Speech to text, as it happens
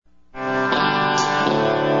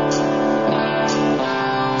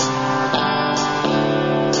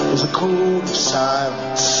code of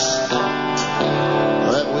silence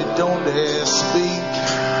that we don't dare speak.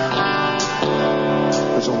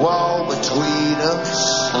 There's a wall between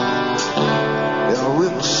us and a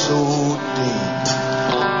river so deep.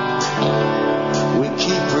 We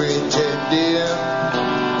keep pretending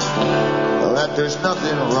that there's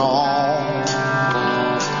nothing wrong.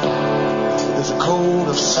 There's a code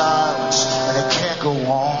of silence and it can't go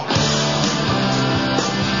on.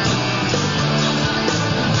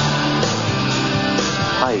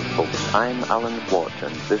 Hi folks, I'm Alan Watt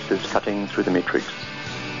and this is Cutting Through the Matrix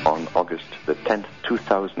on August the 10th,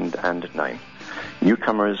 2009.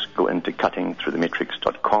 Newcomers go into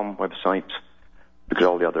cuttingthroughthematrix.com website. Look at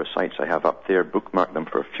all the other sites I have up there, bookmark them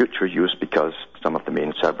for future use because some of the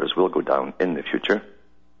main servers will go down in the future.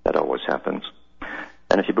 That always happens.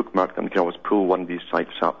 And if you bookmark them, you can always pull one of these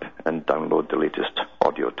sites up and download the latest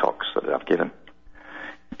audio talks that I've given.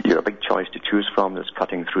 You have a big choice to choose from. There's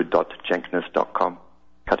cuttingthrough.jenkins.com,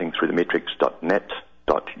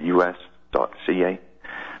 cuttingthroughthematrix.net.us.ca.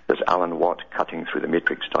 There's Alan Watt,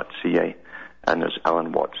 cuttingthroughthematrix.ca, and there's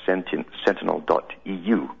Alan Watt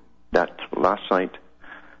Sentinel.eu. That last site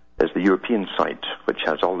is the European site, which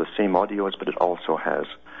has all the same audios, but it also has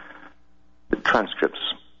the transcripts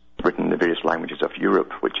written in the various languages of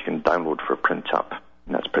Europe, which you can download for print up.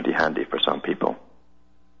 And that's pretty handy for some people.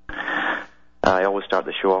 I always start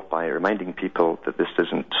the show off by reminding people that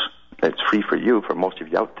it's free for you, for most of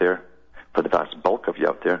you out there, for the vast bulk of you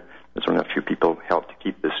out there. There's only a few people help to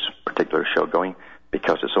keep this particular show going,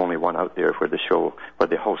 because it's only one out there where the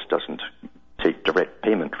host doesn't take direct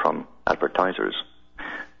payment from advertisers.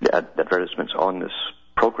 The advertisements on this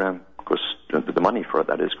program the money for it,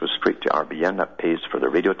 that is, goes straight to RBN. That pays for the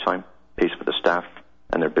radio time, pays for the staff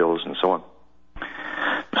and their bills and so on.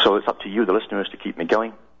 So it's up to you, the listeners, to keep me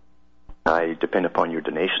going. I depend upon your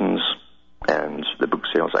donations and the book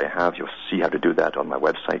sales I have. You'll see how to do that on my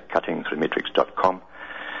website, cuttingthroughthematrix.com.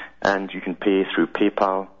 And you can pay through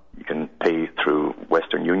PayPal. You can pay through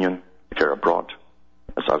Western Union if you're abroad.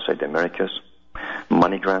 That's outside the Americas.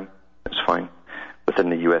 MoneyGram, that's fine. Within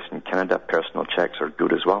the US and Canada, personal checks are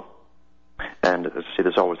good as well. And as I say,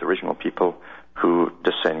 there's always the original people who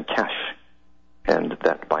just send cash, and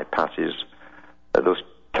that bypasses those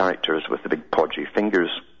characters with the big podgy fingers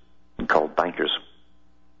called bankers.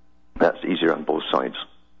 That's easier on both sides.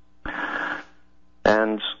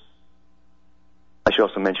 And I should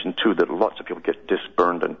also mention, too, that lots of people get discs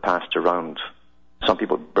burned and passed around. Some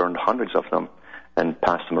people burned hundreds of them and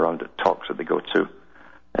pass them around at talks that they go to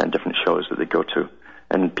and different shows that they go to.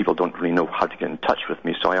 And people don't really know how to get in touch with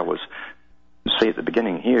me, so I always say at the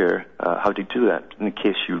beginning here how to do that in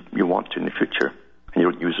case you want to in the future and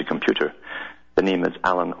you don't use a computer. The name is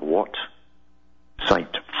Alan Watt,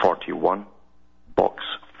 Site 41, Box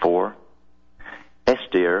 4,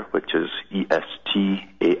 Estaire, which is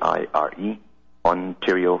Estaire,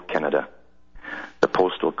 Ontario, Canada. The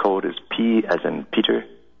postal code is P as in Peter,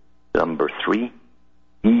 number 3,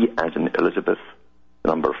 E as in Elizabeth,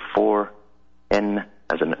 number 4, N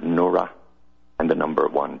as in Nora, and the number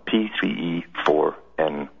 1,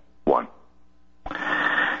 P3E4N1.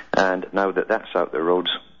 And now that that's out the road,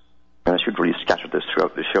 and I should really scatter this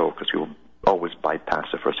throughout the show because we will always bypass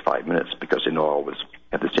the first 5 minutes because they know I always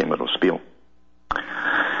have the same little spiel.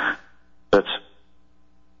 But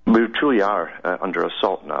we truly are under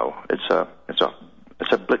assault now. It's a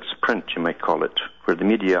blitzprint, you might call it, where the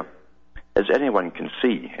media, as anyone can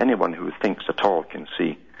see, anyone who thinks at all can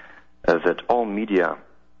see, that all media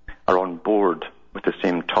are on board with the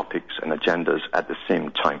same topics and agendas at the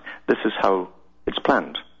same time. This is how it's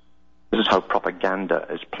planned. This is how propaganda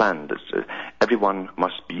is planned. Everyone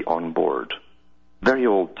must be on board. Very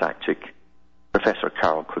old tactic. Professor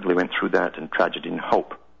Carroll Quigley went through that in Tragedy and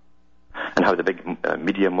Hope, and how the big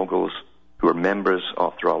media moguls who were members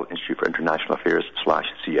of the Royal Institute for International Affairs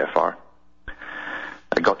 /CFR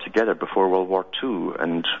got together before World War II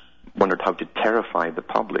and wondered how to terrify the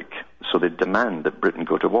public, so they demand that Britain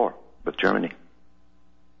go to war with Germany.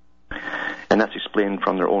 And that's explained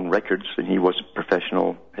from their own records, and he was a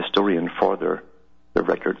professional historian for their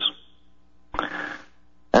records.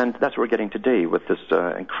 And that's what we're getting today with this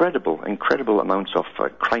incredible amounts of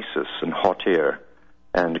crisis and hot air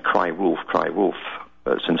and cry wolf,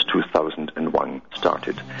 since 2001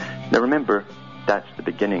 started. Now remember, that's the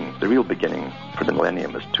beginning. The real beginning for the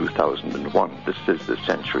millennium is 2001. This is the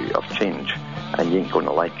century of change, and you ain't going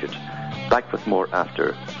to like it. Back with more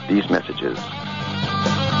after these messages.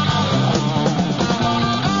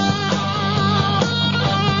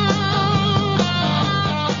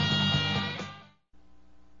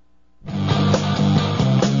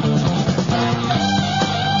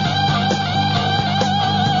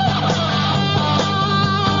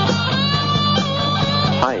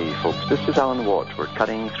 Alan Watt, we're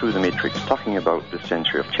cutting through the matrix, talking about the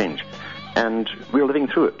century of change. And we're living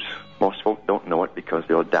through it. Most folk don't know it because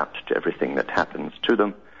they'll adapt to everything that happens to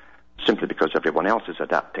them, simply because everyone else is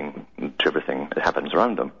adapting to everything that happens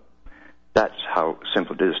around them. That's how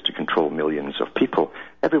simple it is to control millions of people.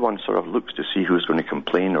 Everyone sort of looks to see who's going to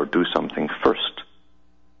complain or do something first.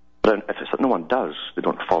 But if no one does, they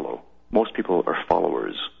don't follow. Most people are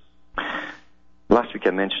followers. Last week I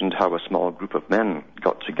mentioned how a small group of men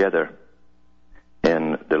got together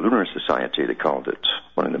in the Lunar Society, they called it,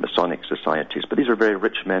 one of the Masonic societies. But these are very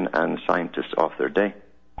rich men and scientists of their day.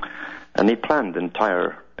 And they planned the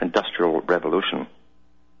entire industrial revolution.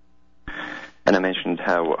 And I mentioned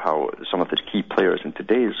how some of the key players in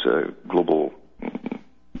today's global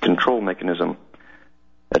control mechanism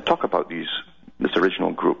talk about this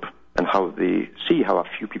original group and how they see how a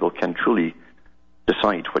few people can truly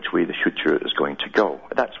decide which way the future is going to go.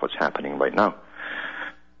 That's what's happening right now.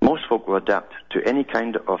 Most folk will adapt to any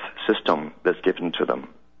kind of system that's given to them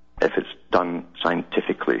if it's done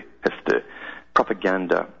scientifically, if the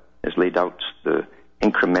propaganda is laid out, the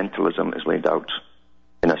incrementalism is laid out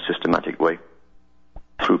in a systematic way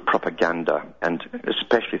through propaganda and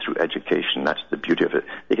especially through education. That's the beauty of it.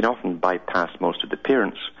 They can often bypass most of the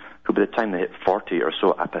parents who by the time they hit 40 are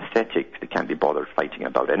so apathetic they can't be bothered fighting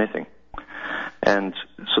about anything. And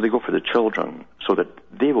so they go for the children so that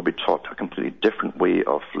they will be taught a completely different way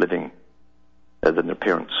of living than their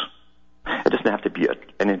parents. It doesn't have to be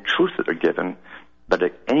any truth that they're given, but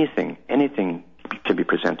anything can be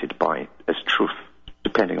presented by as truth,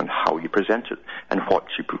 depending on how you present it and what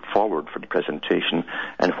you put forward for the presentation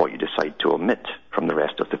and what you decide to omit from the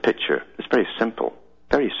rest of the picture. It's very simple,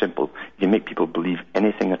 very simple. You make people believe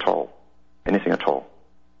anything at all, anything at all.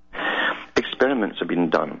 Experiments have been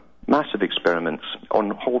done. Massive experiments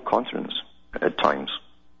on whole continents at times.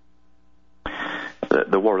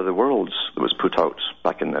 The War of the Worlds that was put out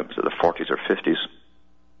back in the 40s or 50s,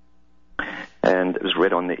 and it was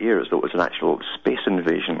read on the air as though it was an actual space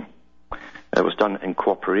invasion. It was done in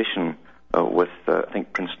cooperation with, I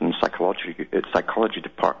think, Princeton psychology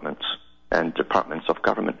departments and departments of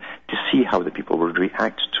government to see how the people would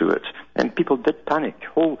react to it. And people did panic.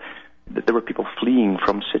 There were people fleeing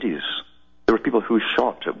from cities. There were people who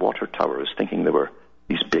shot at water towers thinking there were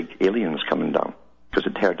these big aliens coming down because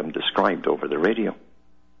they'd heard them described over the radio.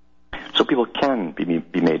 So people can be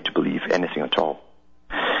made to believe anything at all.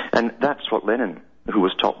 And that's what Lenin, who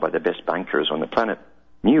was taught by the best bankers on the planet,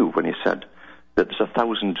 knew when he said that there's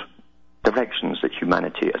 1,000 directions that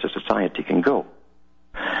humanity as a society can go.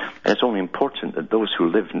 And it's only important that those who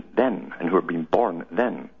lived then and who are being born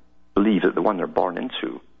then believe that the one they're born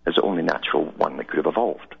into is the only natural one that could have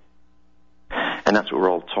evolved. And that's what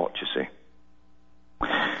we're all taught, you see.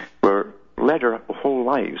 We're led our whole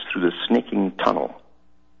lives through this snaking tunnel.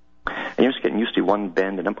 And you're just getting used to one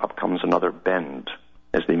bend, and up comes another bend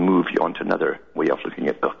as they move you onto another way of looking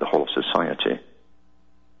at the whole of society.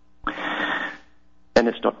 And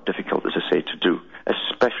it's not difficult, as I say, to do,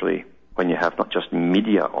 especially when you have not just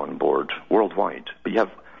media on board worldwide, but you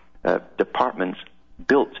have departments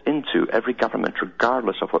built into every government,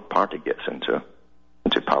 regardless of what party gets into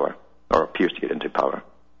power, or appears to get into power.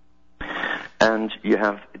 And you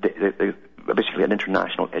have basically an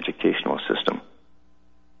international educational system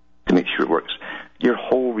to make sure it works. Your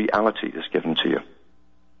whole reality is given to you.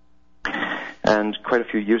 And quite a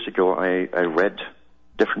few years ago, I read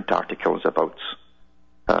different articles about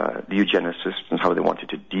the eugenicists and how they wanted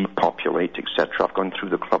to depopulate, etc. I've gone through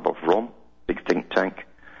the Club of Rome, big think tank,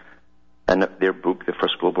 and their book, The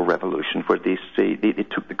First Global Revolution, where they say they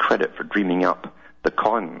took the credit for dreaming up the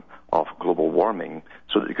con of global warming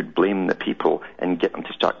so that they could blame the people and get them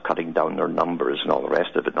to start cutting down their numbers and all the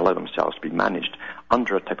rest of it and allow themselves to be managed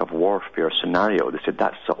under a type of warfare scenario. They said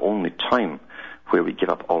that's the only time where we give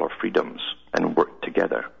up all our freedoms and work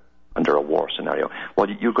together under a war scenario. Well,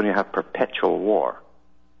 you're going to have perpetual war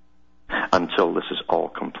until this is all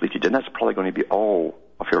completed. And that's probably going to be all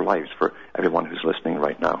of your lives for everyone who's listening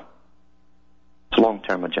right now. It's a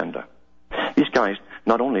long-term agenda. These guys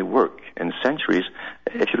not only work in centuries,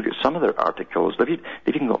 if you look at some of their articles, they've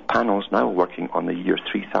even got panels now working on the year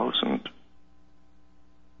 3000.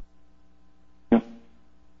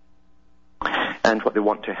 And what they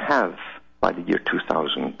want to have by the year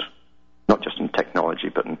 2000, not just in technology,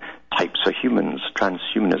 but in types of humans,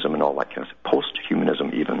 transhumanism and all that kind of stuff,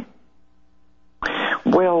 post-humanism even.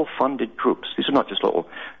 Well-funded groups. These are not just little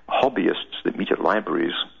hobbyists that meet at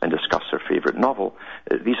libraries and discuss their favorite novel.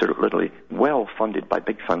 These are literally well-funded by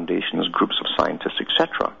big foundations, groups of scientists,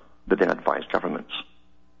 etc., that then advise governments.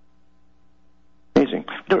 Amazing.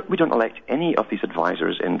 We don't elect any of these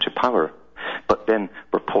advisors into power. But then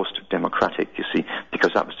we're post-democratic, you see,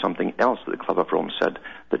 because that was something else that the Club of Rome said,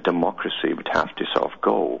 that democracy would have to sort of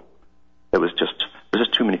go. There was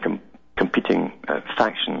just too many competing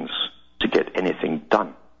factions to get anything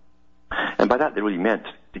done. And by that they really meant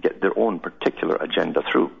to get their own particular agenda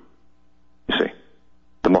through. You see,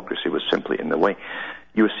 democracy was simply in the way.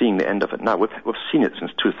 You are seeing the end of it now. We've seen it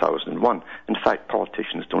since 2001. In fact,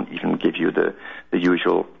 politicians don't even give you the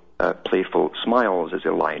usual playful smiles as they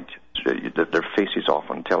lied their faces off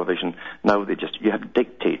on television. Now you have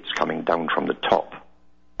dictates coming down from the top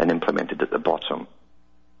and implemented at the bottom.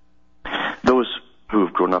 Those who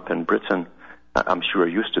have grown up in Britain, I'm sure, are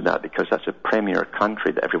used to that, because that's a premier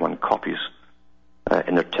country that everyone copies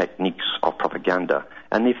in their techniques of propaganda.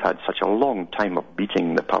 And they've had such a long time of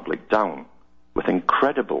beating the public down with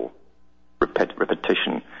incredible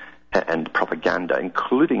repetition and propaganda,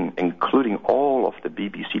 including all of the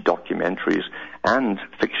BBC documentaries and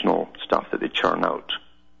fictional stuff that they churn out,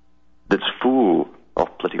 that's full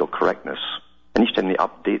of political correctness. And each time they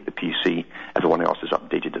update the PC, everyone else is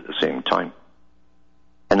updated at the same time.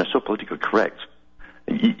 And they're so politically correct,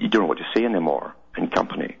 you don't know what to say anymore in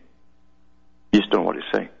company. You just don't know what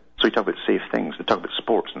to say. So you talk about safe things, they talk about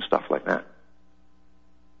sports and stuff like that.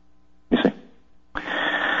 You see?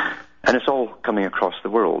 And it's all coming across the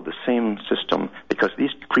world, the same system, because these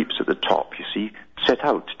creeps at the top, you see, set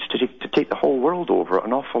out to take the whole world over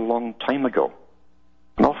an awful long time ago.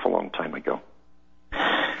 An awful long time ago.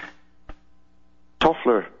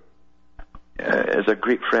 Toffler is a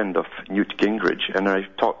great friend of Newt Gingrich, and I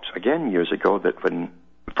talked again years ago that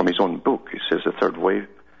from his own book, he says The Third Wave,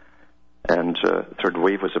 and the Third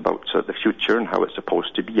Wave was about the future and how it's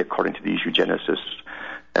supposed to be according to these eugenicists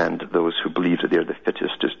and those who believe that they're the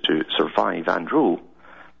fittest is to survive and rule,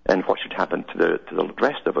 and what should happen to the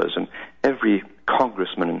rest of us. And every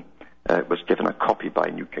congressman was given a copy by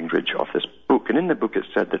Newt Gingrich of this book, and in the book it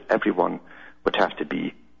said that everyone would have to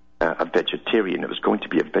be a vegetarian. It was going to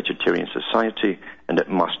be a vegetarian society, and it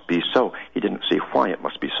must be so. He didn't say why it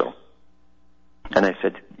must be so. And I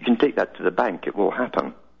said, you can take that to the bank, it will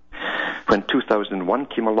happen. When 2001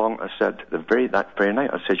 came along, I said, that very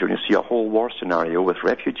night, I said, you're going to see a whole war scenario with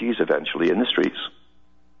refugees eventually in the streets.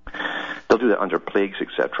 They'll do that under plagues,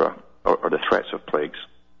 etc., or the threats of plagues.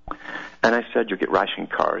 And I said, you'll get ration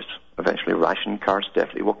cars. Eventually, ration cars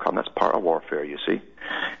definitely will come. That's part of warfare, you see.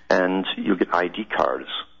 And you'll get ID cards.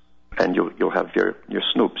 And you'll have your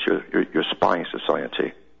snoops, your spy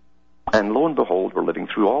society. And lo and behold, we're living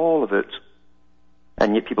through all of it.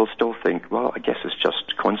 And yet people still think, well, I guess it's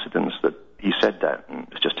just coincidence that he said that and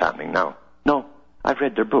it's just happening now. No, I've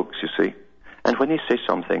read their books, you see. And when they say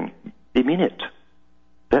something, they mean it.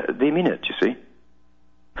 They mean it, you see.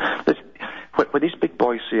 When these big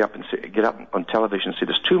boys get up on television and say,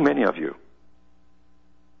 there's too many of you.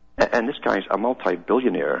 And this guy's a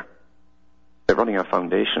multi-billionaire running a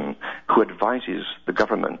foundation who advises the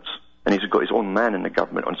government, and he's got his own man in the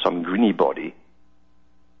government on some greenie body.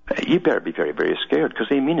 You better be very, very scared, because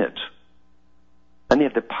they mean it. And they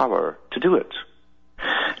have the power to do it.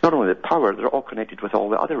 Not only the power, they're all connected with all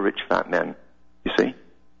the other rich fat men, you see,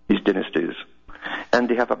 these dynasties. And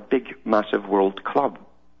they have a big, massive world club.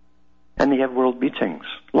 And they have world meetings,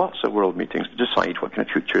 lots of world meetings, to decide what kind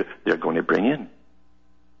of future they're going to bring in.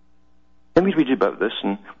 Then we read about this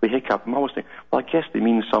and we hiccup and always think, well, I guess they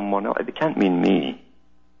mean someone else. They can't mean me.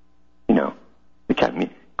 You know, they can't mean,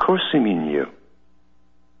 of course they mean you.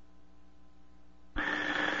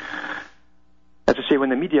 As I say, when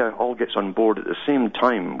the media all gets on board at the same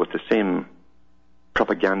time with the same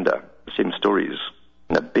propaganda, the same stories,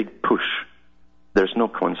 and a big push, there's no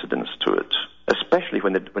coincidence to it. Especially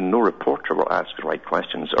when no reporter will ask the right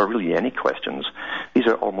questions, or really any questions. These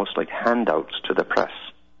are almost like handouts to the press.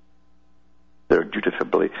 They're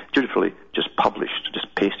dutifully just published,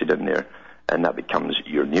 just pasted in there, and that becomes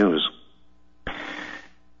your news.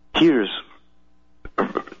 Here's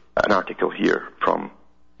an article here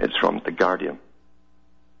it's from The Guardian.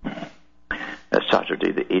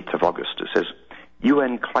 Saturday, the 8th of August. It says,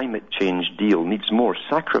 UN climate change deal needs more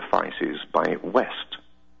sacrifices by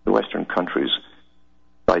the Western countries,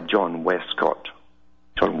 by John Westcott.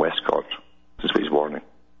 John Westcott, this is what he's warning.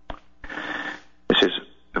 It says,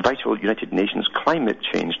 vital United Nations climate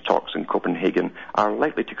change talks in Copenhagen are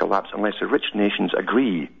likely to collapse unless the rich nations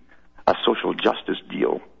agree a social justice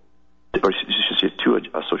deal, or to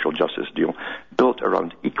a social justice deal built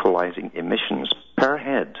around equalizing emissions per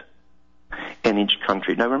head in each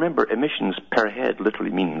country. Now remember, emissions per head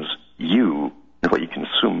literally means you and what you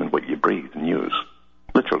consume and what you breathe and use.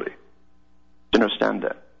 Literally. Do you understand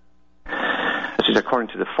that? It This is according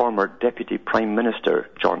to the former Deputy Prime Minister,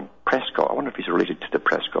 John Prescott. I wonder if he's related to the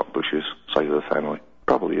Prescott Bushes side of the family.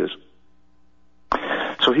 Probably is.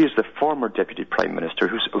 So he is the former Deputy Prime Minister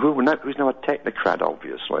who's now a technocrat,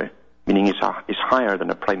 obviously, meaning he's higher than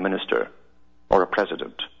a Prime Minister or a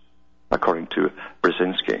President, according to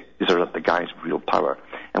Brzezinski. These are the guys with real power.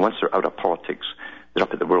 And once they're out of politics, they're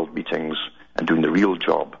up at the world meetings and doing the real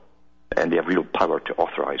job, and they have real power to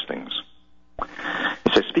authorize things.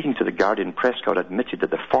 It says, speaking to The Guardian, Prescott admitted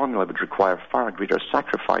that the formula would require far greater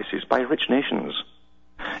sacrifices by rich nations,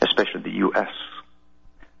 especially the U.S.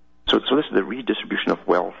 So this is the redistribution of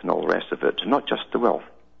wealth and all the rest of it, not just the wealth.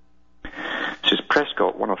 It says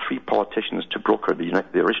Prescott, one of 3 politicians to broker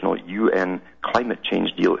the original UN climate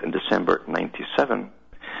change deal in December 1997,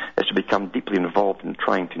 is to become deeply involved in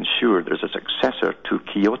trying to ensure there's a successor to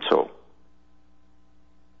Kyoto.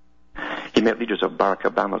 He met leaders of Barack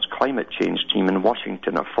Obama's climate change team in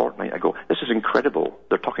Washington a fortnight ago. This is incredible.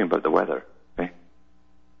 They're talking about the weather. Okay?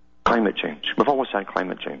 Climate change. We've always had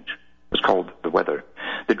climate change. It's called the weather.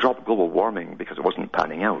 They dropped global warming because it wasn't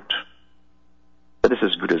panning out. But this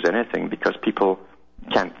is as good as anything because people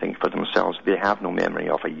can't think for themselves. They have no memory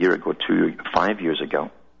of a year ago, 5 years ago,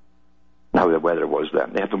 how the weather was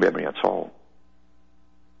then. They have no memory at all.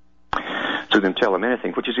 So they can tell them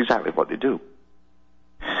anything, which is exactly what they do.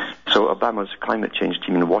 So Obama's climate change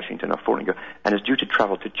team in Washington a fortnight ago, and is due to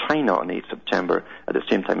travel to China on 8 September at the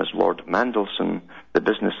same time as Lord Mandelson, the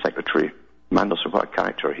business secretary. Mandelson, what a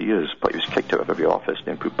character he is, but he was kicked out of every office and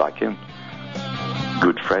then put back in.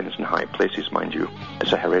 Good friends in high places, mind you.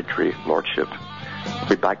 It's a hereditary lordship. We'll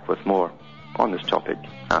be back with more on this topic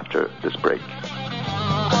after this break.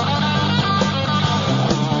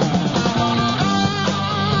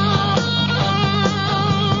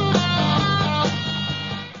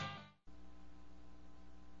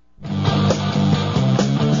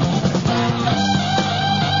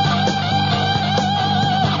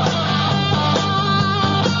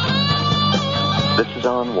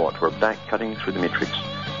 We're back cutting through the matrix,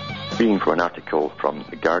 reading from an article from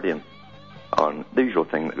The Guardian on the usual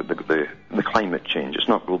thing, the climate change. It's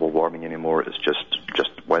not global warming anymore, it's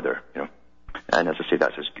just weather, you know. And as I say,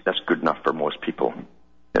 that's good enough for most people.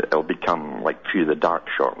 It'll become like Fear the Dark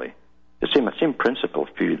shortly. The same principle,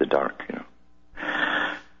 Fear the Dark, you know.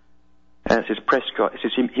 And it says Prescott,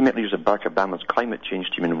 he met leaders of Barack Obama's climate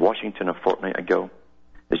change team in Washington a fortnight ago.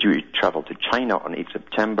 As you travel to China on 8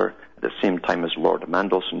 September, at the same time as Lord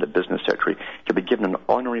Mandelson, the business secretary, he'll be given an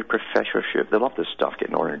honorary professorship. They love this stuff,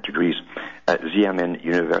 getting honorary degrees, at Xiamen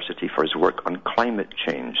University for his work on climate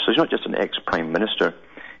change. So he's not just an ex-prime minister.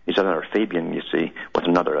 He's another Fabian, you see, with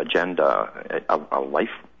another agenda, a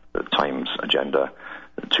lifetime's agenda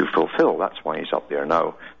to fulfill. That's why he's up there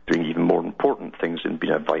now, doing even more important things than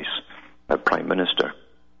being a vice prime minister.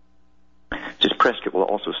 Says Prescott will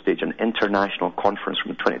also stage an international conference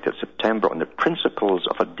from the 20th of September on the principles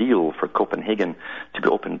of a deal for Copenhagen to be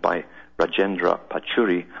opened by Rajendra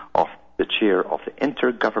Pachauri, the chair of the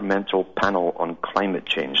Intergovernmental Panel on Climate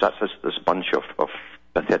Change. That's this bunch of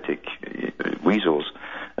pathetic weasels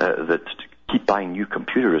that keep buying new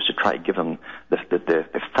computers to try to give them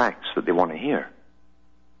the facts that they want to hear.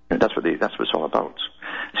 And that's what it's all about.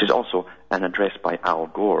 This is also an address by Al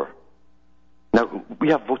Gore. Now,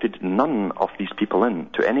 we have voted none of these people in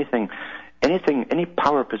to any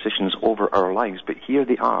power positions over our lives, but here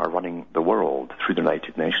they are running the world through the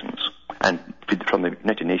United Nations, and from the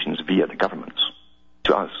United Nations via the governments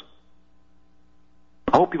to us.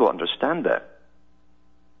 I hope people understand that.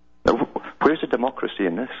 Now, where's the democracy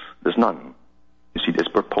in this? There's none. You see,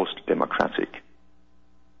 we're post-democratic.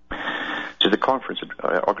 So the conference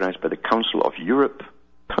organized by the Council of Europe,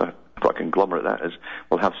 what a conglomerate that is,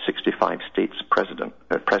 will have 65 states present.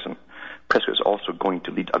 Prescott is also going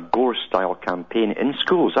to lead a Gore-style campaign in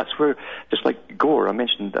schools. That's where, just like Gore, I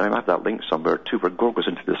mentioned, I have that link somewhere too, where Gore goes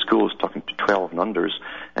into the schools talking to 12 and unders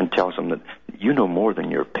and tells them that you know more than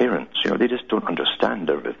your parents. You know, they just don't understand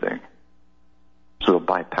everything. So they'll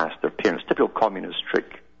bypass their parents. Typical communist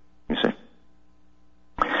trick, you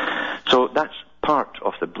see. So that's part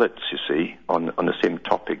of the Blitz, you see, on the same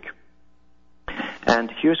topic.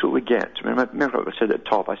 And here's what we get. Remember what I said at the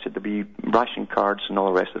top? I said there'd be ration cards and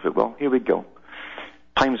all the rest of it. Well, here we go.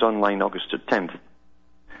 Times Online, August 10th.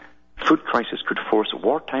 Food crisis could force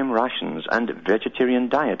wartime rations and vegetarian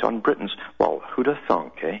diet on Britons. Well, who'd have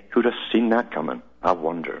thunk, eh? Who'd have seen that coming? I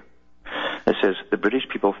wonder. It says the British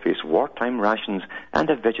people face wartime rations and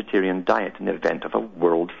a vegetarian diet in the event of a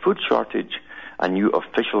world food shortage. A new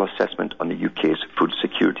official assessment on the UK's food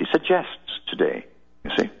security suggests today.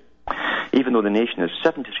 You see? Even though the nation is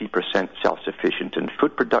 73% self-sufficient in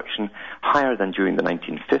food production, higher than during the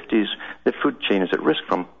 1950s, the food chain is at risk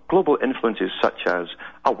from global influences such as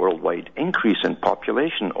a worldwide increase in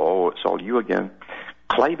population. Oh, it's all you again.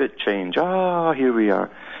 Climate change. Here we are.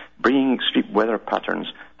 Bringing extreme weather patterns,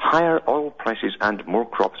 higher oil prices, and more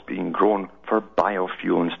crops being grown for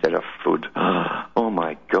biofuel instead of food. Oh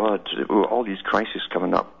my God, all these crises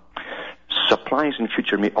coming up. Supplies in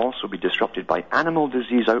future may also be disrupted by animal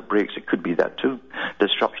disease outbreaks. It could be that too.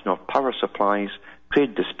 Disruption of power supplies,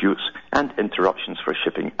 trade disputes, and interruptions for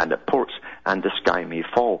shipping and at ports. And the sky may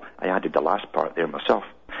fall. I added the last part there myself.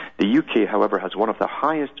 The UK, however, has one of the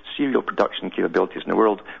highest cereal production capabilities in the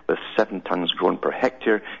world, with 7 tons grown per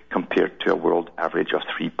hectare compared to a world average of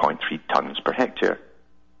 3.3 tons per hectare.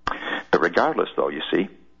 But regardless, though, you see,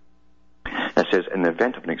 it says, in the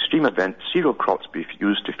event of an extreme event, cereal crops be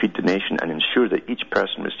used to feed the nation and ensure that each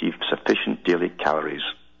person receives sufficient daily calories.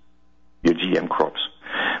 Your GM crops.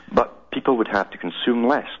 But people would have to consume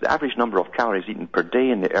less. The average number of calories eaten per day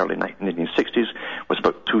in the early 1960s was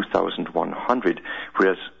about 2,100,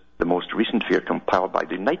 whereas the most recent figure compiled by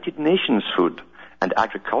the United Nations Food and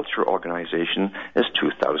Agriculture Organization is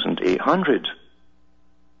 2,800.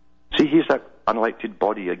 See, here's that unelected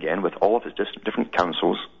body again with all of its different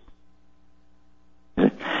councils.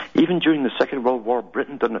 Even during the Second World War,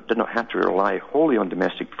 Britain did not have to rely wholly on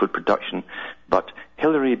domestic food production, but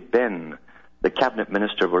Hilary Benn, the cabinet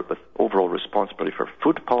minister with overall responsibility for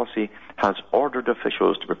food policy, has ordered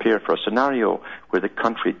officials to prepare for a scenario where the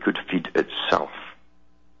country could feed itself.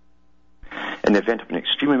 In the event of an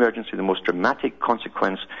extreme emergency, the most dramatic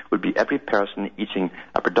consequence would be every person eating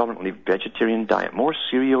a predominantly vegetarian diet, more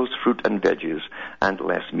cereals, fruit and veggies, and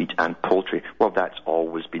less meat and poultry. Well, that's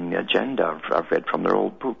always been the agenda. I've read from their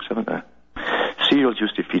old books, haven't I? Cereals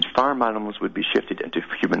used to feed farm animals would be shifted into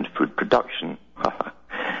human food production.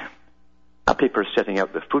 A paper setting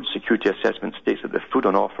out the food security assessment states that the food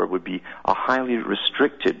on offer would be a highly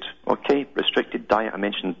restricted diet. I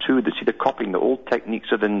mentioned too, they're copying the old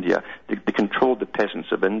techniques of India. They controlled the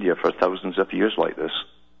peasants of India for thousands of years like this.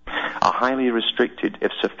 A highly restricted,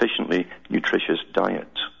 if sufficiently nutritious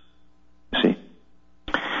diet. See?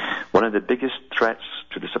 One of the biggest threats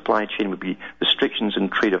to the supply chain would be restrictions in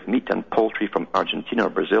trade of meat and poultry from Argentina or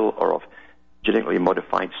Brazil, or of genetically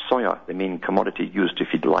modified soya, the main commodity used to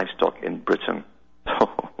feed livestock in Britain.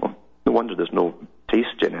 No wonder there's no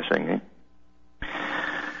taste to anything, eh?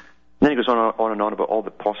 Then it goes on and on about all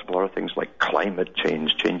the possible other things like climate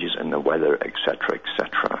change, changes in the weather, etc.,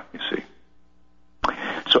 etc., you see.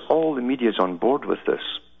 So all the media is on board with this.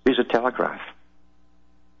 Here's a Telegraph.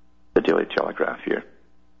 The Daily Telegraph here.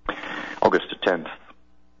 August the 10th.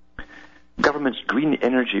 Government's green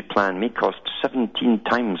energy plan may cost 17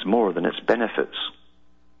 times more than its benefits.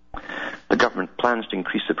 The government plans to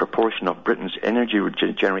increase the proportion of Britain's energy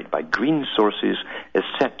generated by green sources is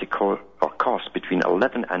set to cost between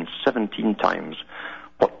 11 and 17 times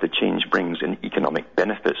what the change brings in economic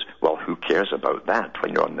benefits. Well, who cares about that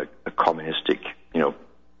when you're on the communistic,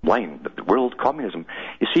 line, the world communism?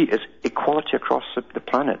 You see, it's equality across the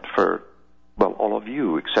planet for, well, all of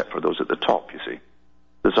you, except for those at the top, you see.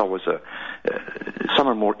 There's always some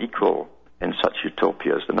are more equal in such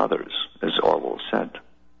utopias than others, as Orwell said.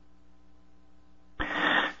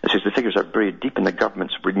 It says the figures are buried deep in the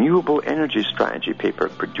government's renewable energy strategy paper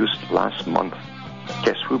produced last month.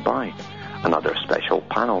 Guess who by? Another special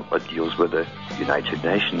panel that deals with the United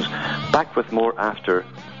Nations. Back with more after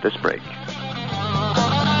this break.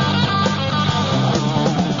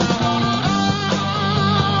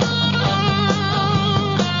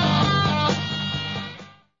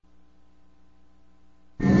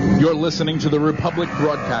 You're listening to the Republic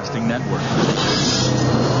Broadcasting Network,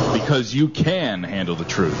 because you can handle the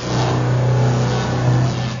truth.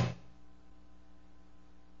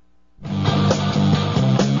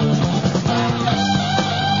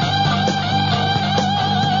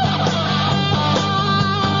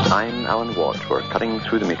 I'm Alan Watt. We're cutting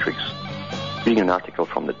through the matrix, reading an article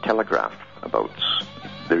from the Telegraph about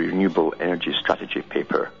the renewable energy strategy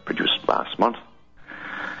paper produced last month.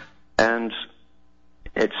 And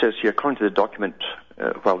it says here, according to the document,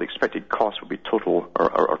 while the expected cost will be total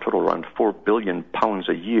around £4 billion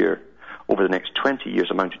a year over the next 20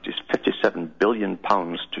 years, amounting to £57 billion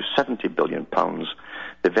to £70 billion,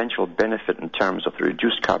 the eventual benefit in terms of the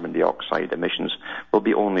reduced carbon dioxide emissions will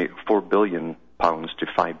be only £4 billion to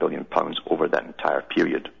 £5 billion over that entire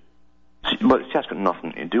period. But it has got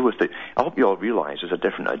nothing to do with it. I hope you all realize there's a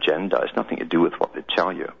different agenda. It's nothing to do with what they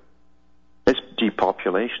tell you. It's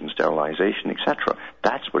depopulation, sterilization, etc.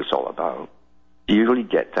 That's what it's all about. Do you really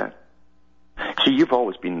get that? See, you've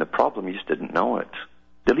always been the problem. You just didn't know it.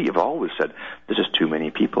 The elite have always said, there's just too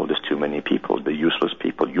many people, the useless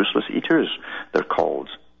people, useless eaters, they're called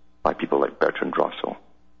by people like Bertrand Russell.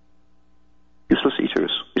 Useless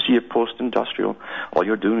eaters. You see, you're post-industrial, all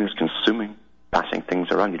you're doing is consuming, passing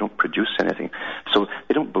things around, you don't produce anything. So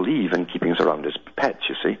they don't believe in keeping us around as pets,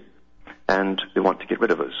 you see, and they want to get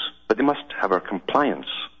rid of us. But they must have our compliance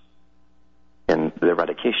in the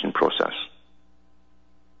eradication process.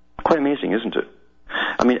 Quite amazing, isn't it?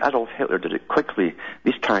 I mean, Adolf Hitler did it quickly.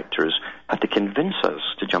 These characters had to convince us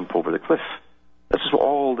to jump over the cliff. This is what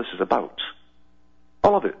all this is about.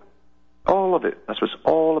 All of it. All of it. That's what it's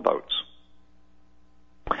all about.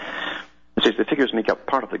 It says the figures make up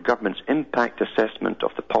part of the government's impact assessment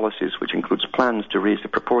of the policies, which includes plans to raise the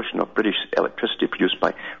proportion of British electricity produced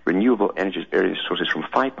by renewable energy sources from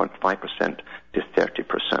 5.5% to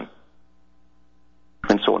 30%.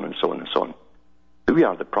 And so on and so on and so on. But we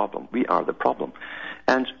are the problem. We are the problem.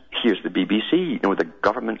 And here's the BBC, the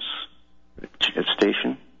government's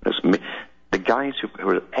station. The guys who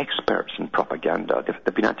are experts in propaganda,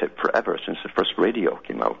 they've been at it forever, since the first radio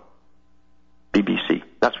came out. BBC.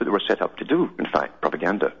 That's what they were set up to do, in fact,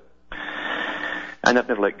 propaganda. And they've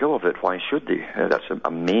never let go of it. Why should they? That's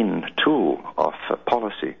a main tool of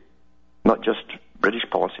policy. Not just British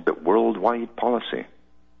policy, but worldwide policy.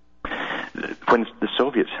 When the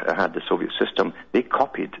Soviets had the Soviet system, they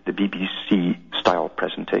copied the BBC-style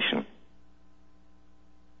presentation.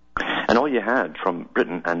 And all you had from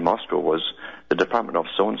Britain and Moscow was the Department of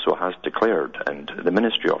so-and-so has declared, and the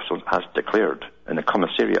Ministry of so has declared, and the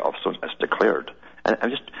Commissariat of so has declared. And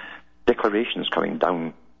just declarations coming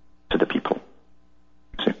down to the people.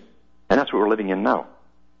 See? And that's what we're living in now.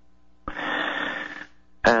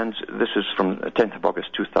 And this is from 10th of August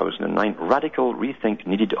 2009. Radical rethink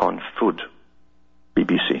needed on food.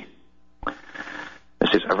 BBC. It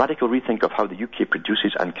says, a radical rethink of how the UK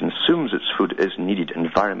produces and consumes its food is needed,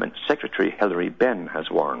 Environment Secretary Hilary Benn has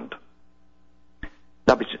warned.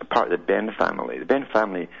 That was part of the Benn family. The Benn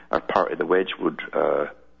family are part of the Wedgwood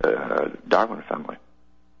Darwin family.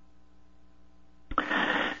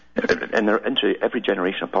 And they're into every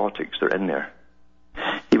generation of politics. They're in there.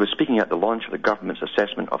 He was speaking at the launch of the government's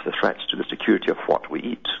assessment of the threats to the security of what we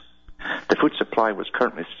eat. The food supply was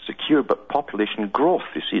currently secure, but population growth,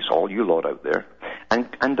 you see, it's all you lot out there,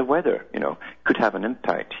 and the weather, could have an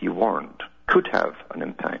impact, he warned. Could have an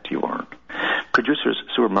impact, he warned. Producers,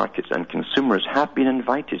 supermarkets, and consumers have been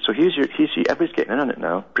invited. So here's everybody's getting in on it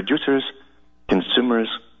now. Producers, consumers,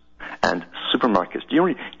 and supermarkets.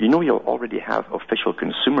 You know you'll already have official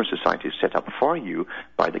consumer societies set up for you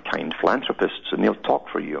by the kind philanthropists, and they'll talk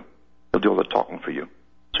for you. They'll do all the talking for you.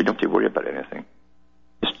 So you don't have to worry about anything.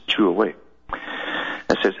 Just chew away.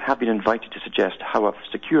 It says, have been invited to suggest how a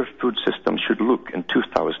secure food system should look in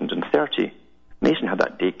 2030. Amazing how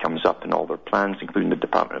that date comes up in all their plans, including the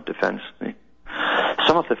Department of Defense.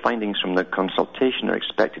 Some of the findings from the consultation are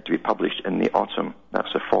expected to be published in the autumn.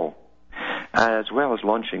 That's the fall. As well as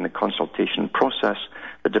launching the consultation process,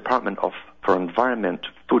 the Department for Environment,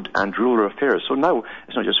 Food and Rural Affairs. So now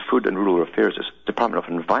it's not just Food and Rural Affairs, it's Department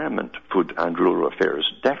of Environment, Food and Rural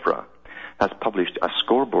Affairs, DEFRA, has published a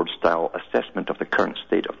scoreboard-style assessment of the current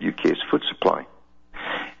state of the UK's food supply.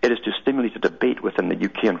 It is to stimulate a debate within the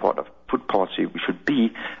UK on what a food policy we should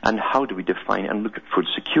be and how do we define and look at food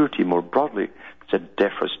security more broadly, said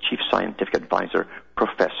DEFRA's Chief Scientific Advisor,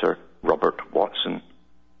 Professor Robert Watson.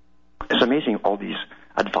 It's amazing all these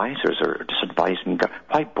advisors are just advising.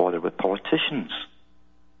 Why bother with politicians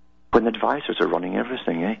when the advisors are running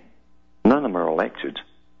everything, eh? None of them are elected.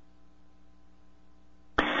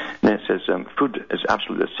 Then it says, food is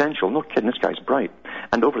absolutely essential. No kidding, this guy's bright.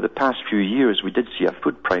 And over the past few years, we did see a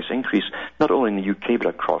food price increase, not only in the UK, but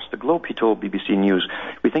across the globe, he told BBC News.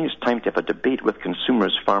 We think it's time to have a debate with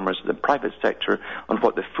consumers, farmers, and the private sector on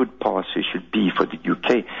what the food policy should be for the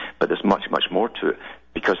UK. But there's much, much more to it,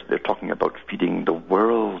 because they're talking about feeding the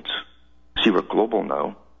world. See, we're global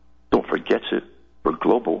now. Don't forget it. We're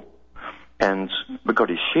global. And we've got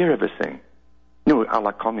to share everything. A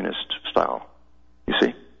la communist style, you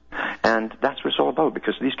see? And that's what it's all about,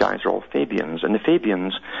 because these guys are all Fabians, and the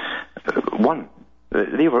Fabians won.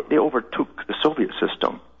 They overtook the Soviet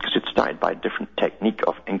system because it started by a different technique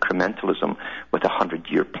of incrementalism with a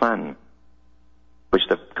 100-year plan, which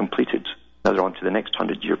they've completed. Now they're on to the next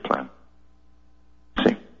 100-year plan.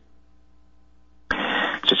 See?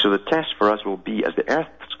 So the test for us will be, as the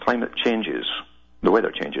Earth's climate changes, the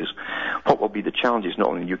weather changes, what will be the challenges not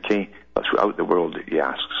only in the UK, but throughout the world, he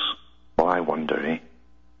asks. Well, I wonder, eh?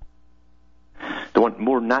 They want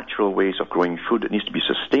more natural ways of growing food. It needs to be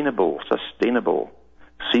sustainable,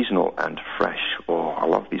 seasonal, and fresh. Oh, I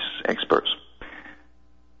love these experts.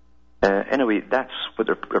 Anyway, that's what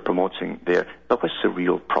they're promoting there. But what's the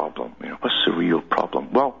real problem? What's the real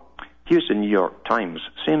problem? Well, here's the New York Times.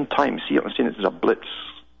 Same time. See, I'm saying this is a blitz.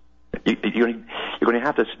 You're going to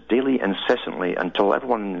have this daily, incessantly, until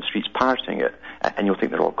everyone in the street's parroting it, and you'll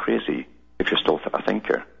think they're all crazy if you're still a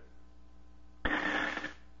thinker.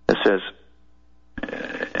 It says,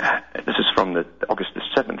 this is from August the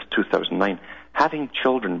 7th, 2009, Having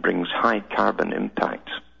Children Brings High Carbon Impact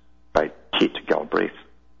by Kate Galbraith,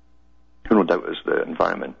 who no doubt is the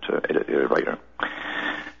environment writer.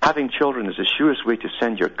 Having children is the surest way to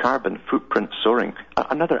send your carbon footprint soaring.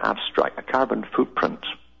 Another abstract, a carbon footprint.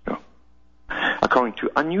 According to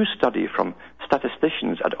a new study from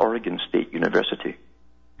statisticians at Oregon State University.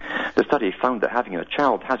 The study found that having a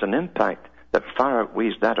child has an impact that far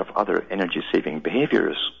outweighs that of other energy-saving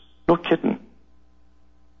behaviors. No kidding.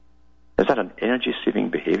 Is that an energy-saving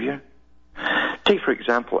behavior? Take, for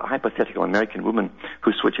example, a hypothetical American woman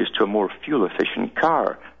who switches to a more fuel-efficient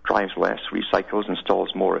car, drives less, recycles,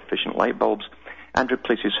 installs more efficient light bulbs, and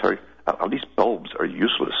replaces her... At least bulbs are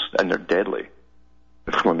useless, and they're deadly.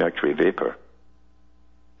 From mercury vapor.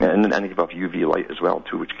 And they give off UV light as well,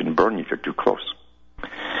 too, which can burn you if you're too close.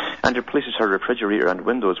 And replaces her refrigerator and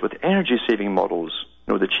windows with energy-saving models,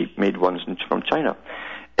 the cheap-made ones from China.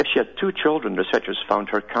 If she had 2 children, researchers found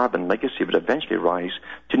her carbon legacy would eventually rise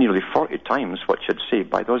to nearly 40 times what she had saved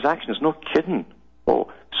by those actions. No kidding.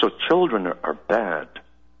 Oh, so children are bad.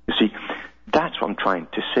 You see, that's what I'm trying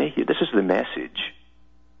to say here. This is the message.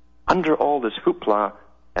 Under all this hoopla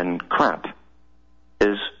and crap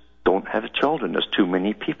is don't have children. There's too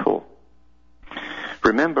many people.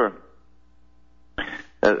 Remember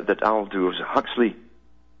that Aldous Huxley,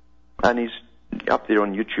 and he's up there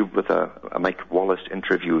on YouTube with a Mike Wallace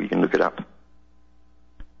interview. You can look it up.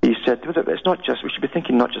 He said, it's not just, we should be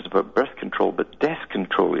thinking not just about birth control, but death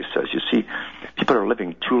control, he says. You see, people are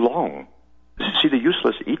living too long. See, the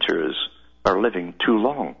useless eaters are living too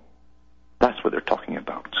long. That's what they're talking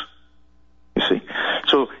about. You see?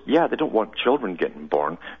 So, yeah, they don't want children getting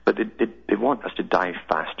born, but they want us to die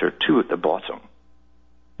faster, too, at the bottom.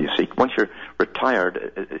 You see, once you're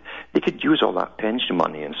retired, they could use all that pension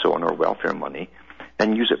money and so on, or welfare money,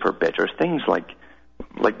 and use it for better things like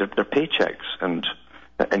their paychecks and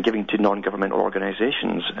giving to non-governmental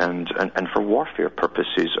organizations and for warfare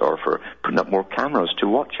purposes, or for putting up more cameras to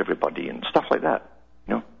watch everybody and stuff like that.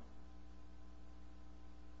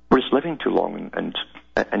 We're just living too long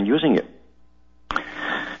and using it.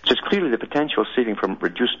 So it's clearly the potential saving from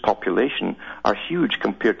reduced population are huge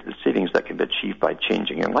compared to the savings that can be achieved by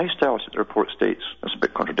changing in lifestyles, the report states. That's a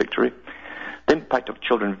bit contradictory. The impact of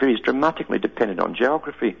children varies dramatically depending on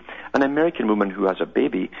geography. An American woman who has a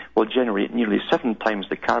baby will generate nearly 7 times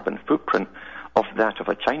the carbon footprint of that of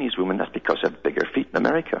a Chinese woman. That's because they have bigger feet in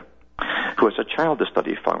America. Who has a child, the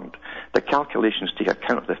study found. The calculations take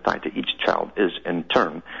account of the fact that each child is, in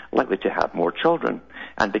turn, likely to have more children.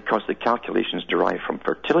 And because the calculations derive from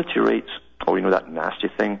fertility rates, that nasty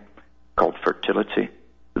thing called fertility,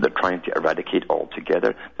 that they're trying to eradicate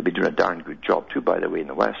altogether. They'll be doing a darn good job, too, by the way, in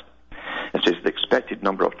the West. It says the expected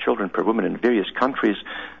number of children per woman in various countries,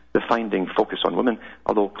 the finding focus on women,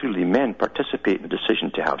 although clearly men participate in the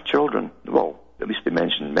decision to have children. Well, at least they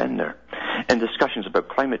mentioned men there. In discussions about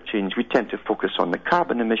climate change, we tend to focus on the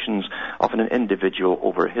carbon emissions of an individual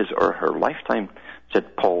over his or her lifetime,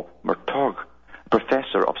 said Paul Murtaugh,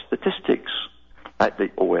 professor of statistics at the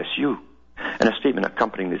OSU. In a statement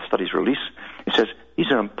accompanying the study's release, he says,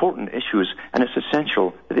 these are important issues and it's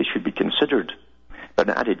essential that they should be considered. But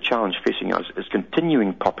an added challenge facing us is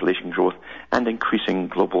continuing population growth and increasing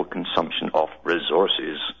global consumption of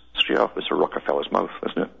resources. Straight off Mr. Rockefeller's mouth,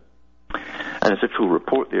 isn't it? And it's a full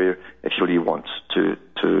report there if you really want to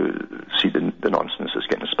see the nonsense that's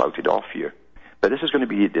getting spouted off here. But this is going to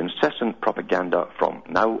be the incessant propaganda from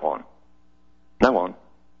now on. Now on.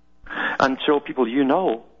 Until people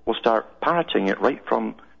will start parroting it right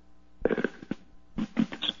from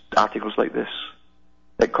articles like this.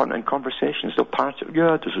 In conversations, they'll parrot it.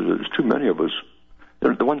 Yeah, there's too many of us.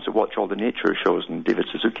 They're the ones that watch all the nature shows and David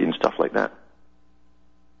Suzuki and stuff like that.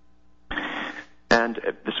 And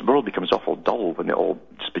this world becomes awful dull when they all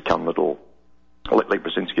just become little, like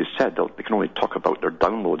Brzezinski said, they can only talk about their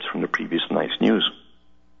downloads from the previous night's news.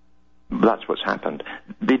 That's what's happened.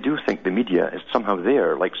 They do think the media is somehow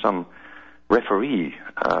there, like some referee,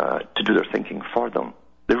 to do their thinking for them.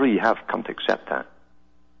 They really have come to accept that.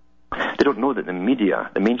 They don't know that the media,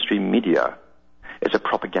 the mainstream media, is a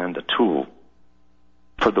propaganda tool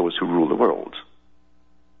for those who rule the world.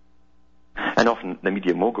 And often the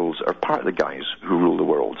media moguls are part of the guys who rule the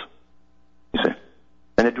world, you see.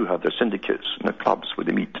 And they do have their syndicates and their clubs where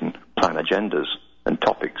they meet and plan agendas and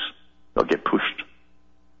topics They'll get pushed.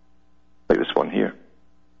 Like this one here.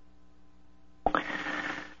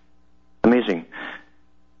 Amazing.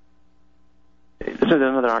 There's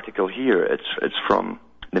another article here. It's from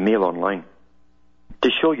the Mail Online. To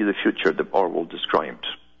show you the future that Orwell described.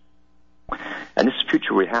 And this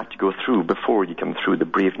future we have to go through before you come through the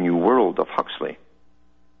brave new world of Huxley.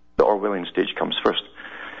 The Orwellian stage comes first.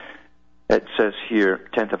 It says here,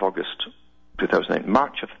 10th of August, 2009,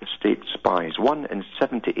 March of the State Spies. 1 in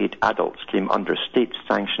 78 adults came under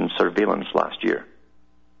state-sanctioned surveillance last year.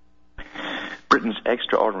 Britain's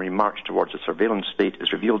extraordinary march towards a surveillance state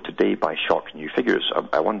is revealed today by shocking new figures.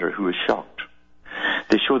 I wonder who is shocked.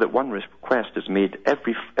 They show that one request is made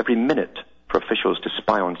every minute for officials to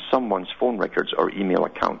spy on someone's phone records or email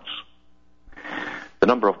accounts. The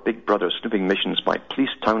number of Big Brother snooping missions by police,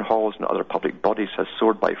 town halls and other public bodies has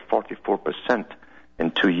soared by 44%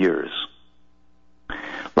 in 2 years.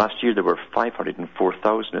 Last year there were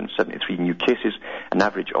 504,073 new cases, an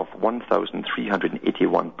average of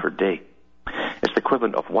 1,381 per day. It's the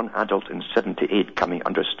equivalent of one adult in 78 coming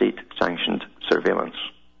under state-sanctioned surveillance.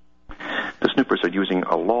 The snoopers are using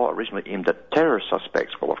a law originally aimed at terror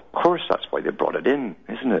suspects. Well, of course that's why they brought it in,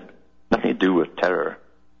 isn't it? Nothing to do with terror.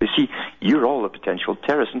 You see, you're all a potential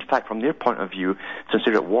terrorist. In fact, from their point of view, since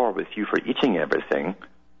they're at war with you for eating everything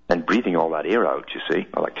and breathing all that air out, you see,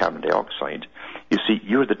 all that carbon dioxide, you see,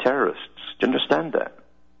 you're the terrorists. Do you understand that?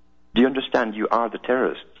 Do you understand you are the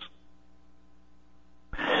terrorists?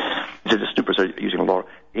 So the snoopers are using a law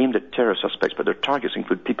aimed at terror suspects, but their targets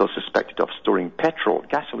include people suspected of storing petrol,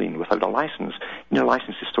 gasoline, without a license. You need a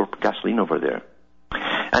license to store gasoline over there.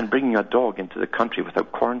 And bringing a dog into the country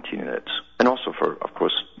without quarantining it. And also for, of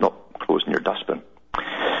course, not closing your dustbin.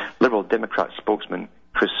 Liberal Democrat spokesman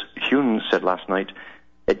Chris Huhne said last night,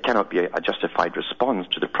 it cannot be a justified response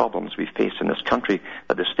to the problems we face in this country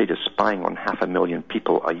that the state is spying on 500,000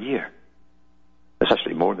 people a year. It's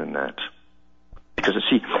actually more than that. Because, you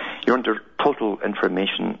see, you're under total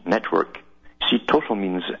information network. You see, total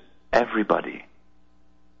means everybody.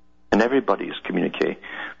 And everybody's communique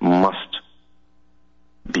must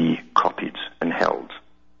be copied and held.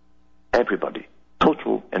 Everybody.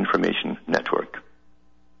 Total information network.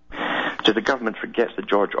 So the government forgets that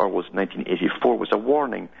George Orwell's 1984 was a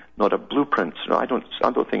warning, not a blueprint. No, I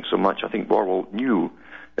don't think so much. I think Orwell knew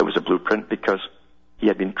it was a blueprint because he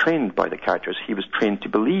had been trained by the characters. He was trained to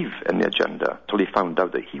believe in the agenda till he found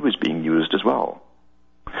out that he was being used as well.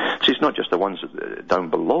 So it's not just the ones down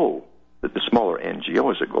below, the smaller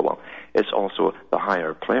NGOs that go along. It's also the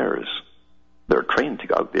higher players that are trained to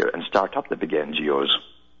go out there and start up the big NGOs,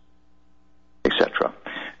 etc.,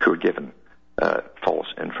 who are given false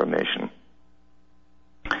information.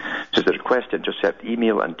 So the request to intercept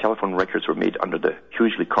email and telephone records were made under the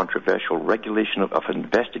hugely controversial Regulation of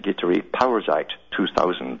Investigatory Powers Act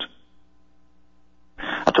 2000.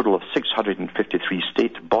 A total of 653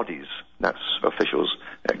 state bodies, that's officials,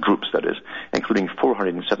 groups that is, including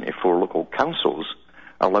 474 local councils,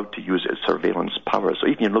 are allowed to use its surveillance powers. So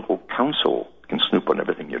even your local council can snoop on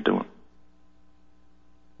everything you're doing.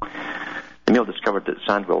 The Mail discovered that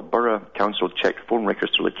Sandwell Borough Council checked phone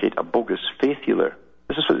records to locate a bogus faith healer.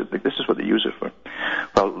 This is what they use it for.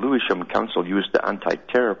 While Lewisham Council used the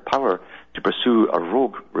anti-terror power to pursue a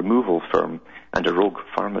rogue removal firm and a rogue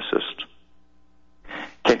pharmacist.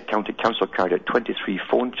 Kent County Council carried out 23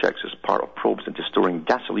 phone checks as part of probes into storing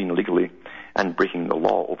gasoline illegally and breaking the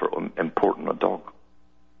law over importing a dog.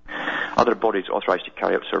 Other bodies authorized to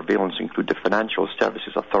carry out surveillance include the Financial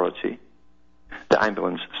Services Authority, the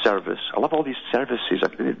Ambulance Service. I love all these services.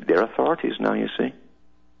 They're authorities now, you see.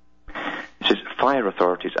 It says fire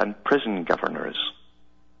authorities and prison governors.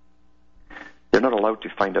 They're not allowed to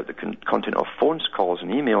find out the content of phone calls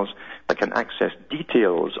and emails, but can access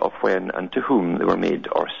details of when and to whom they were made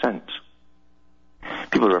or sent.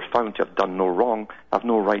 People who are found to have done no wrong have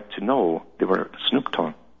no right to know they were snooped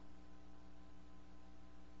on.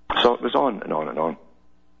 So it goes on and on and on.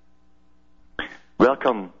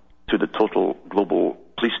 Welcome to the total global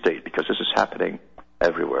police state, because this is happening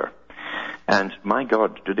everywhere. And my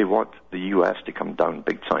God, do they want the U.S. to come down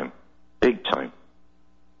big time? Big time.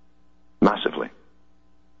 Massively.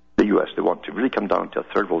 The U.S., they want to really come down to a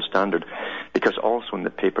third world standard, because also in the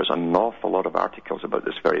papers an awful lot of articles about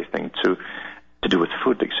this very thing to do with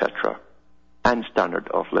food, etc., and standard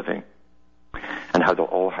of living, and how they'll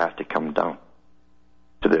all have to come down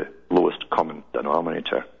to the lowest common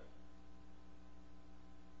denominator.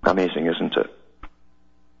 Amazing, isn't it?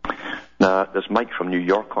 Now, there's Mike from New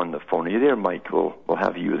York on the phone. Are you there, Mike? We'll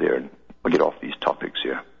have you there, and we'll get off these topics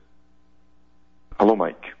here. Hello,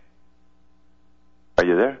 Mike. Are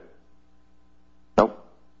you there? No?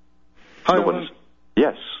 Hi, no one's...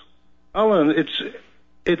 Yes. Alan,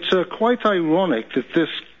 it's quite ironic that this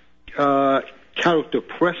character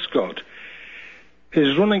Prescott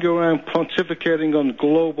is running around pontificating on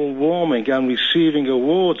global warming and receiving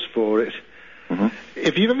awards for it. Mm-hmm.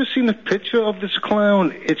 If you've ever seen a picture of this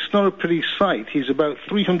clown, it's not a pretty sight. He's about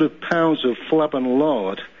 300 pounds of flab and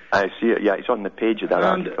lard. I see it, yeah, it's on the page of that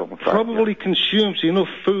and article. Probably consumes enough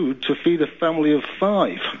food to feed a family of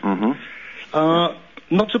 5. Mm-hmm.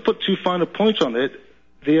 Not to put too fine a point on it,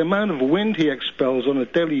 the amount of wind he expels on a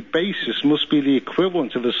daily basis must be the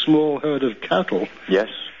equivalent of a small herd of cattle. Yes.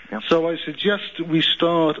 Yep. So I suggest we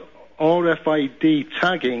start RFID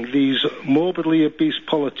tagging these morbidly obese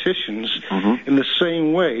politicians in the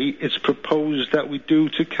same way it's proposed that we do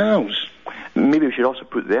to cows. Maybe we should also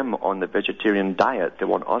put them on the vegetarian diet they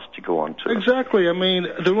want us to go on to. Exactly. I mean,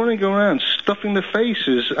 they're running around stuffing their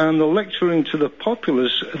faces and they're lecturing to the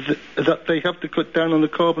populace that they have to cut down on the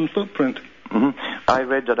carbon footprint. Mm-hmm. I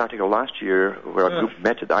read an article last year where a group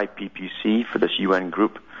met at the IPPC for this UN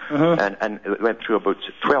group, and it went through about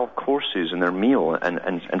 12 courses in their meal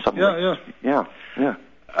and something. Yeah.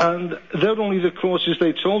 And they're only the courses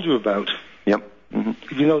they told you about. Yep.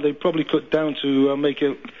 Mm-hmm. You know, they probably cut down to make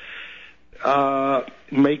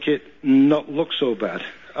it not look so bad.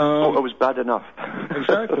 It was bad enough.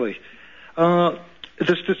 Exactly. The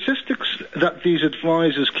statistics that these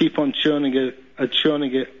advisors keep on churning it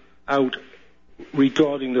out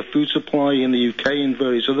regarding the food supply in the UK and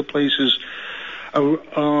various other places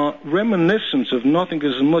are reminiscent of nothing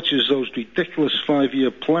as much as those ridiculous 5-year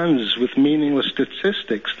plans with meaningless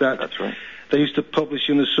statistics that they used to publish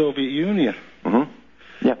in the Soviet Union. Mm-hmm.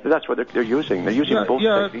 Yeah, that's what they're using. They're using both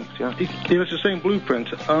techniques, It's the same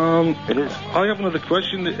blueprint. It is. I have another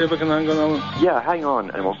question, if I can hang on, Alan. Yeah, hang on,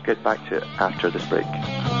 and we'll get back to it after this break.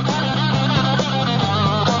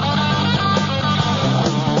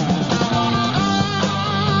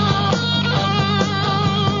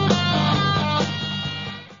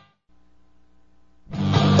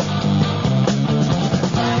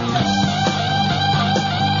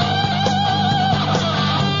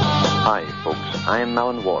 I am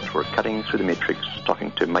Alan Watt. We're cutting through the matrix,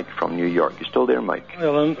 talking to Mike from New York. You still there, Mike?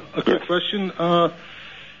 Alan, a quick question.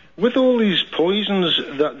 With all these poisons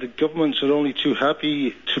that the governments are only too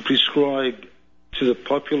happy to prescribe to the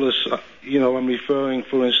populace, I'm referring,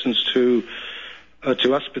 for instance, to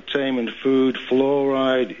aspartame in food,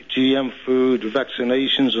 fluoride, GM food,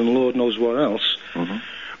 vaccinations, and Lord knows what else.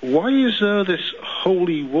 Mm-hmm. Why is there this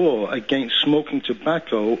holy war against smoking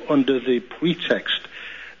tobacco under the pretext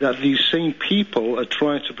that these same people are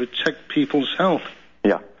trying to protect people's health?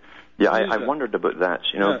 Yeah, I wondered about that,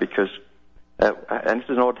 because, and this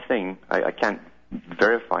is an odd thing, I can't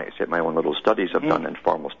verify except my own little studies I've done,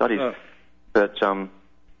 informal studies, but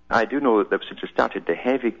I do know that since we started the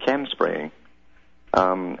heavy chem spraying,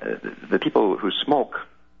 the people who smoke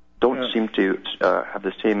don't seem to have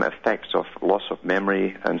the same effects of loss of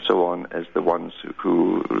memory and so on as the ones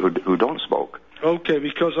who don't smoke. Okay,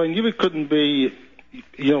 because I knew it couldn't be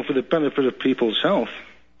for the benefit of people's health.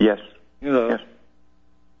 Yes. Yes.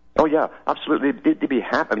 Oh, yeah, absolutely. They'd be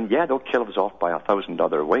happy. I mean, they'll kill us off by 1,000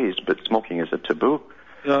 other ways, but smoking is a taboo.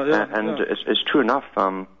 It's true enough.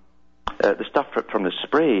 The stuff from the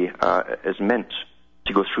spray is meant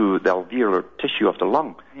to go through the alveolar tissue of the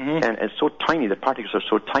lung. Mm-hmm. And it's so tiny, the particles are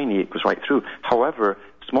so tiny, it goes right through. However,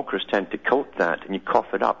 smokers tend to coat that, and you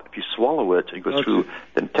cough it up. If you swallow it, it goes through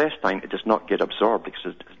the intestine. It does not get absorbed because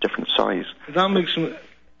it's a different size. That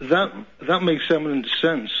makes eminent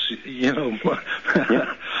sense.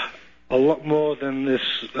 A lot more than this.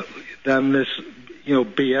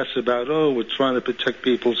 BS about we're trying to protect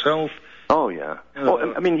people's health. Oh yeah.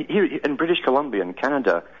 I mean, here in British Columbia and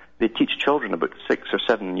Canada, they teach children about 6 or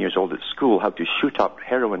 7 years old at school how to shoot up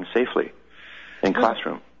heroin safely in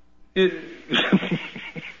classroom. But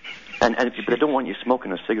they don't want you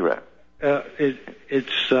smoking a cigarette.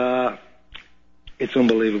 It's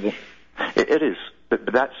unbelievable. It is, but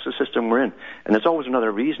that's the system we're in. And there's always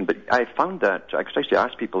another reason. But I found that I could actually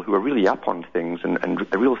ask people who are really up on things and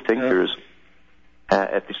real thinkers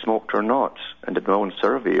if they smoked or not, and did my own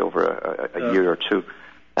survey over a year or two.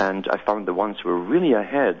 And I found the ones who were really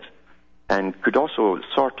ahead and could also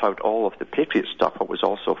sort out all of the Patriot stuff, what was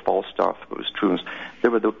also false stuff, what was true. They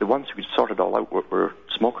were the ones who could sort it all out were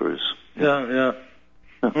smokers. Yeah.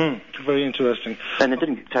 Very interesting. And it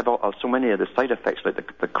didn't have so many of the side effects, like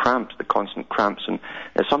the cramps, the constant cramps. And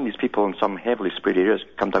some of these people in some heavily sprayed areas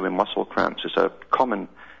come down with muscle cramps. It's a common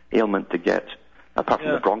ailment to get, apart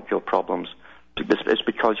from the bronchial problems. It's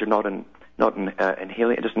because you're not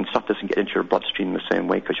inhaling. Stuff doesn't get into your bloodstream the same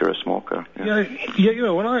way because you're a smoker. When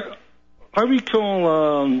I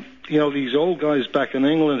recall, these old guys back in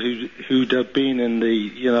England who'd been in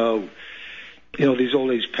the, these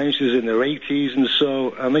old age pensioners in their 80s and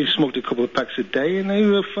so, and they smoked a couple of packs a day and they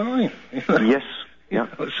were fine. Yes, yeah.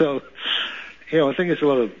 So, I think it's a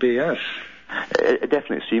lot of BS. It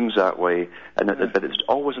definitely seems that way, but it's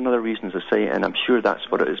always another reason to say, and I'm sure that's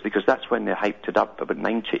what it is, because that's when they hyped it up. About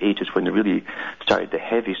 98 is when they really started the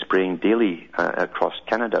heavy spraying daily across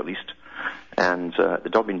Canada, at least, and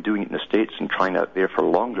they'd all been doing it in the States and trying it out there for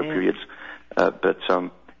longer periods, but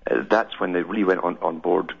that's when they really went on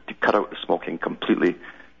board to cut out the smoking completely,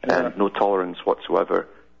 and no tolerance whatsoever,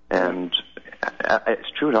 and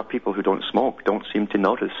it's true enough, people who don't smoke don't seem to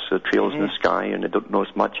notice trails in the sky, and they don't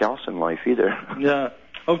notice much else in life either. Yeah.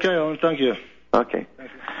 Okay, Alan, thank you. Okay.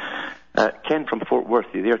 Thank you. Ken from Fort Worth,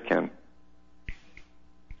 you there, Ken?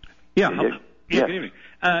 Yeah. Good evening.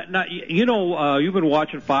 Now, you've been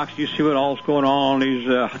watching Fox. You see what all's going on, these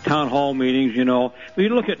town hall meetings, When you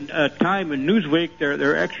look at Time and Newsweek,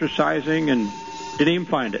 they're exercising and didn't even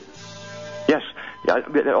find it. Yes.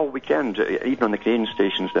 Yeah, all weekend, even on the Canadian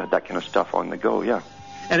stations, they had that kind of stuff on the go, yeah.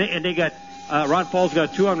 And they got, Ron Paul's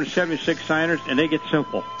got 276 signers, and they get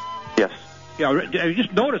simple. Yes. Yeah, I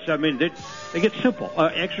just noticed, they get simple.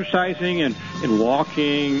 Exercising and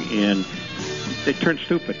walking, and they turn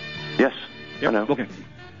stupid. Yes, yep. I know. Okay.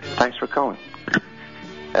 Thanks for calling.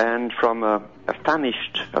 And from a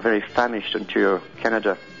very famished Ontario,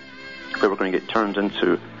 Canada, where we're going to get turned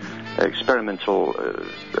into experimental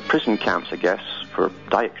prison camps, I guess, for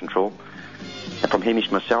diet control. And from Hamish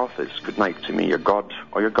myself, it's good night to me. Your God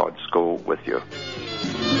or your gods go with you.